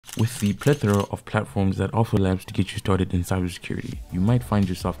With the plethora of platforms that offer labs to get you started in cybersecurity, you might find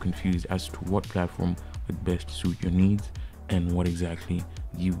yourself confused as to what platform would best suit your needs and what exactly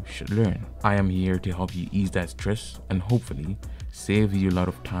you should learn. I am here to help you ease that stress and hopefully save you a lot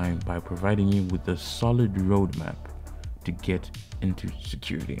of time by providing you with a solid roadmap to get into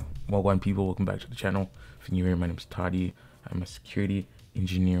security. Welcome people, welcome back to the channel. If you're new here, my name is Toddy. I'm a security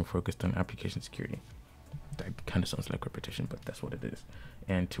engineer focused on application security. That kind of sounds like repetition, but that's what it is.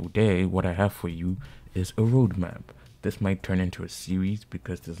 And today what I have for you is a roadmap. This might turn into a series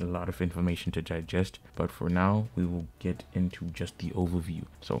because there's a lot of information to digest, but for now we will get into just the overview.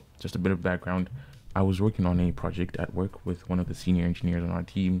 So just a bit of background. I was working on a project at work with one of the senior engineers on our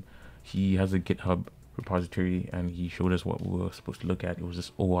team. He has a GitHub repository and he showed us what we were supposed to look at. It was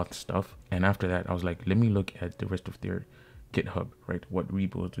just OAuth stuff, and after that I was like, let me look at the rest of their GitHub, right? What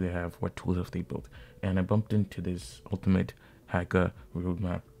repos do they have? What tools have they built? And I bumped into this ultimate hacker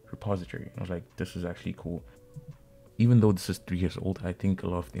roadmap repository. I was like, this is actually cool. Even though this is 3 years old, I think a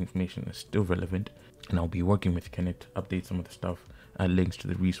lot of the information is still relevant, and I'll be working with Kenneth to update some of the stuff, add links to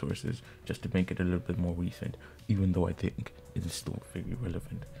the resources just to make it a little bit more recent, even though I think it is still very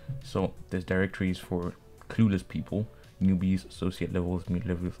relevant. So there's directories for clueless people, newbies, associate levels, mid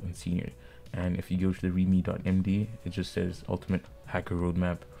levels, and senior. And if you go to the readme.md, it just says ultimate hacker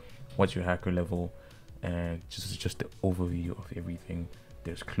roadmap, what's your hacker level, and just the overview of everything.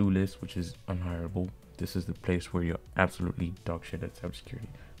 There's clueless, which is unhireable. This is the place where you're absolutely dog shit at cybersecurity.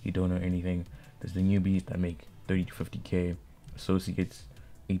 You don't know anything. There's the newbies that make 30 to 50k, associates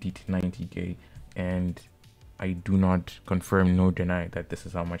 80 to 90k, and I do not confirm nor deny that this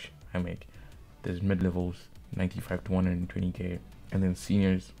is how much I make. There's mid levels 95 to 120k, and then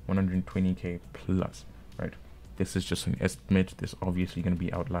seniors 120k plus, right? This is just an estimate. There's obviously going to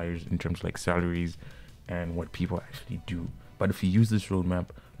be outliers in terms of like salaries and what people actually do. But if you use this roadmap,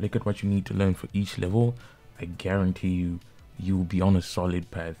 look at what you need to learn for each level, I guarantee you will be on a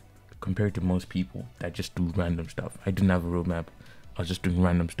solid path compared to most people that just do random stuff. I didn't have a roadmap. I was just doing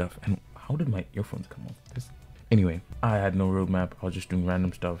random stuff. And how did my earphones come off? Anyway, I had no roadmap. I was just doing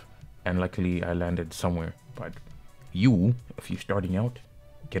random stuff, and luckily I landed somewhere. But you, if you're starting out,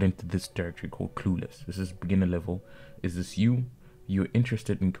 get into this directory called Clueless. This is beginner level. Is this you? You're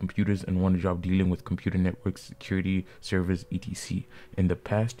interested in computers and want a job dealing with computer networks, security, servers, etc. In the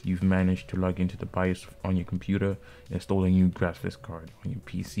past, you've managed to log into the BIOS on your computer, install a new graphics card on your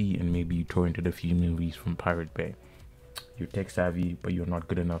PC, and maybe you torrented a few movies from Pirate Bay. You're tech savvy, but you're not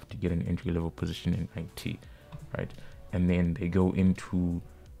good enough to get an entry-level position in IT, right? And then they go into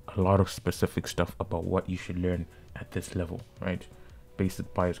a lot of specific stuff about what you should learn at this level, right?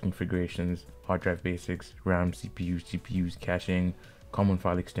 Basic BIOS configurations, hard drive basics, RAM, CPUs, GPUs, caching, common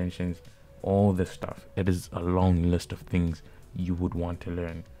file extensions, all this stuff. It is a long list of things you would want to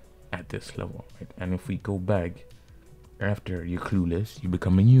learn at this level, right? And if we go back after you're clueless, you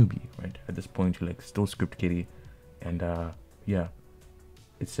become a newbie, right? At this point, you're like still script kiddie, and yeah,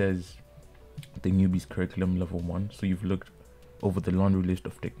 it says the newbie's curriculum level 1. So you've looked over the laundry list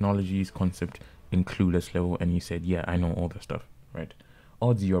of technologies, concept in clueless level, and you said, yeah, I know all the stuff, right?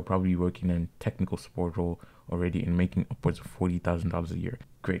 Odds you are probably working in technical support role already and making upwards of $40,000 a year.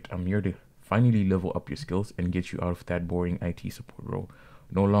 Great, I'm here to finally level up your skills and get you out of that boring IT support role.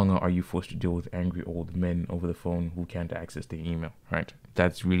 No longer are you forced to deal with angry old men over the phone who can't access their email, right?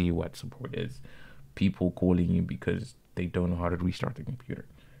 That's really what support is. People calling you because they don't know how to restart the computer.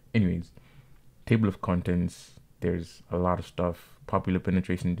 Anyways, table of contents, there's a lot of stuff. Popular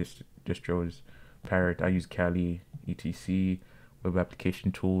penetration distros, Parrot, I use Kali, etc. Web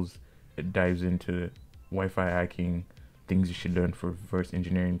application tools, it dives into Wi-Fi hacking, things you should learn for reverse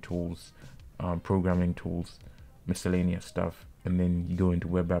engineering tools, programming tools, miscellaneous stuff. And then you go into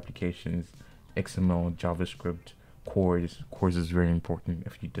web applications, XML, JavaScript, cores. Cores is very important.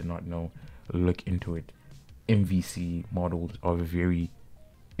 If you did not know, look into it. MVC models are very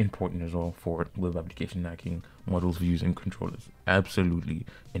important as well for web application hacking. Models, views, and controllers, absolutely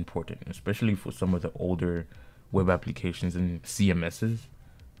important, especially for some of the older web applications and CMSs.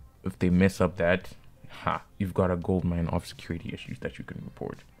 If they mess up that, you've got a goldmine of security issues that you can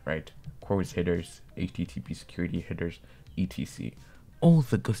report, right? Chorus headers, HTTP security headers, etc. All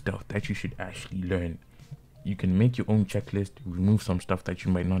the good stuff that you should actually learn. You can make your own checklist, remove some stuff that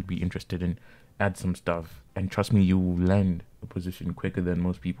you might not be interested in, add some stuff, and trust me, you will land a position quicker than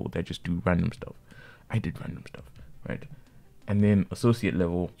most people that just do random stuff. I did random stuff, right? And then associate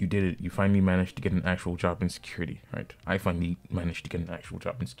level, you did it. You finally managed to get an actual job in security, right? I finally managed to get an actual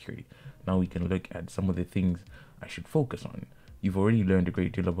job in security. Now we can look at some of the things I should focus on. You've already learned a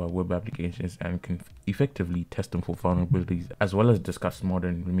great deal about web applications and can effectively test them for vulnerabilities, as well as discuss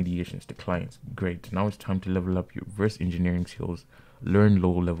modern remediations to clients. Great. Now it's time to level up your reverse engineering skills, learn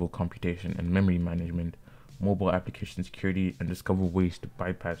low-level computation and memory management, mobile application security, and discover ways to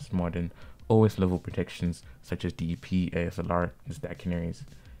bypass modern OS level protections such as DEP, ASLR, and stack canaries.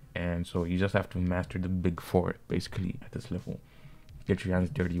 And so you just have to master the big four basically at this level. Get your hands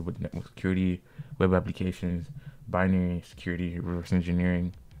dirty with network security, web applications, binary security, reverse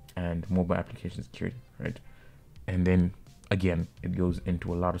engineering, and mobile application security, right? And then again, it goes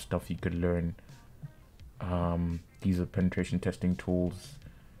into a lot of stuff you could learn. These are penetration testing tools.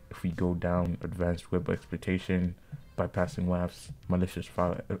 If we go down, advanced web exploitation, bypassing WAFs, malicious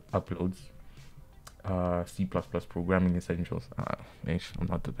file uploads, C++ programming essentials. I'm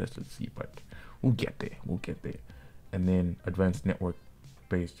not the best at C, but we'll get there. And then advanced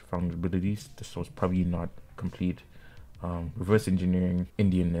network-based vulnerabilities. This was probably not complete. Reverse engineering,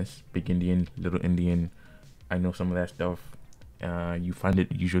 Indianness, big Indian, little Indian. I know some of that stuff. You find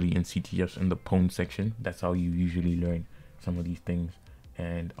it usually in CTFs in the Pwn section. That's how you usually learn some of these things.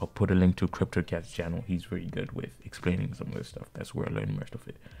 And I'll put a link to CryptoCat's channel. He's very good with explaining some of this stuff. That's where I learned most of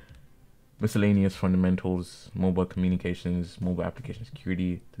it. Miscellaneous fundamentals, mobile communications, mobile application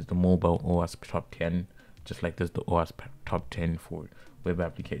security. There's the mobile OWASP top 10, just like there's the OWASP top 10 for web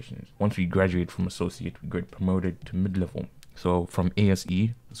applications. Once we graduate from associate, we get promoted to mid-level. So from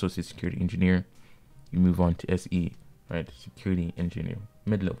ASE, associate security engineer, you move on to SE, right? Security engineer,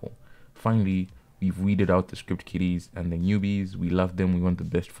 mid-level. Finally, we've weeded out the script kiddies and the newbies. We love them, we want the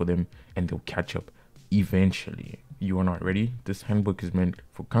best for them, and they'll catch up eventually. You are not ready. This handbook is meant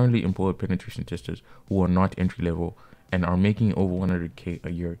for currently employed penetration testers who are not entry level and are making over 100k a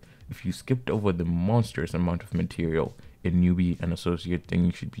year. If you skipped over the monstrous amount of material in newbie and associate, then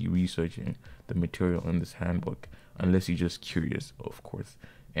you should be researching the material in this handbook, unless you're just curious, of course.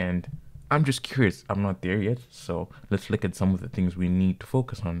 And I'm just curious. I'm not there yet, so let's look at some of the things we need to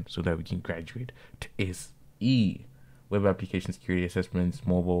focus on so that we can graduate to SE. Web application security assessments,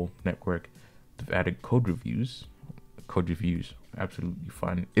 mobile network. They've added code reviews. Code reviews, absolutely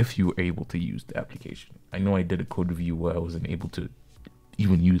fun if you were able to use the application. I know I did a code review where I wasn't able to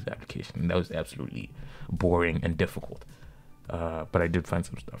even use the application, and that was absolutely boring and difficult. But I did find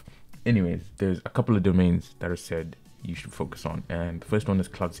some stuff. Anyways, there's a couple of domains that are said you should focus on, and the first one is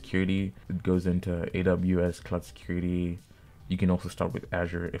cloud security. It goes into AWS cloud security. You can also start with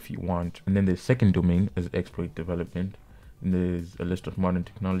Azure if you want. And then the second domain is exploit development, and there's a list of modern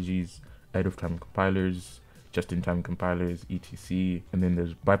technologies, ahead-of-time compilers, just-in-time compilers, etc. And then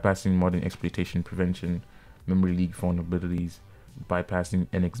there's bypassing modern exploitation prevention, memory leak vulnerabilities, bypassing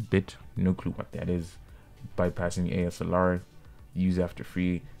NX-bit, no clue what that is, bypassing ASLR, use after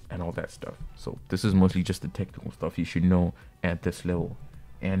free, and all that stuff. So this is mostly just the technical stuff you should know at this level.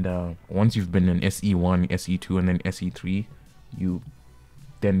 And once you've been in SE1, SE2, and then SE3, you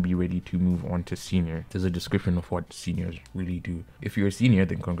then be ready to move on to senior. There's a description of what seniors really do. If you're a senior,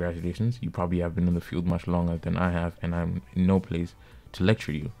 then congratulations. You probably have been in the field much longer than I have, and I'm in no place to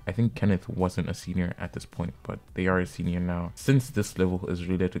lecture you. I think Kenneth wasn't a senior at this point, but they are a senior now. Since this level is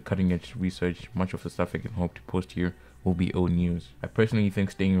related to cutting edge research, much of the stuff I can hope to post here will be old news. I personally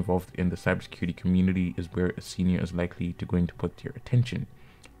think staying involved in the cybersecurity community is where a senior is likely to going to put their attention.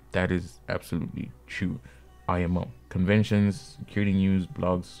 That is absolutely true. IMO, conventions, security news,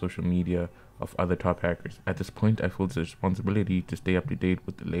 blogs, social media of other top hackers. At this point, I feel it's a responsibility to stay up to date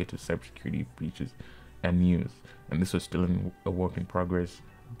with the latest cybersecurity breaches and news. And this is still a work in progress,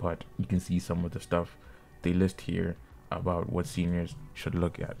 but you can see some of the stuff they list here about what seniors should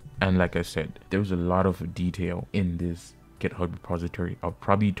look at. And like I said, there's a lot of detail in this GitHub repository. I'll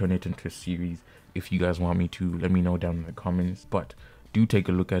probably turn it into a series. If you guys want me to, let me know down in the comments, but do take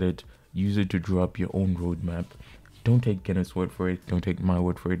a look at it. Use it to draw up your own roadmap. Don't take Kenneth's word for it. Don't take my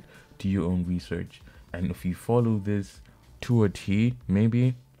word for it. Do your own research. And if you follow this to a T,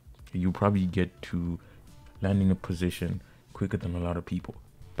 maybe you'll probably get to landing a position quicker than a lot of people.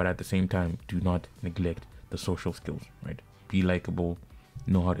 But at the same time, do not neglect the social skills, right? Be likable,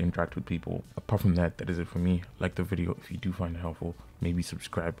 know how to interact with people. Apart from that, that is it for me. Like the video if you do find it helpful. Maybe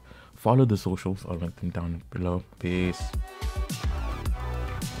subscribe. Follow the socials. I'll link them down below. Peace.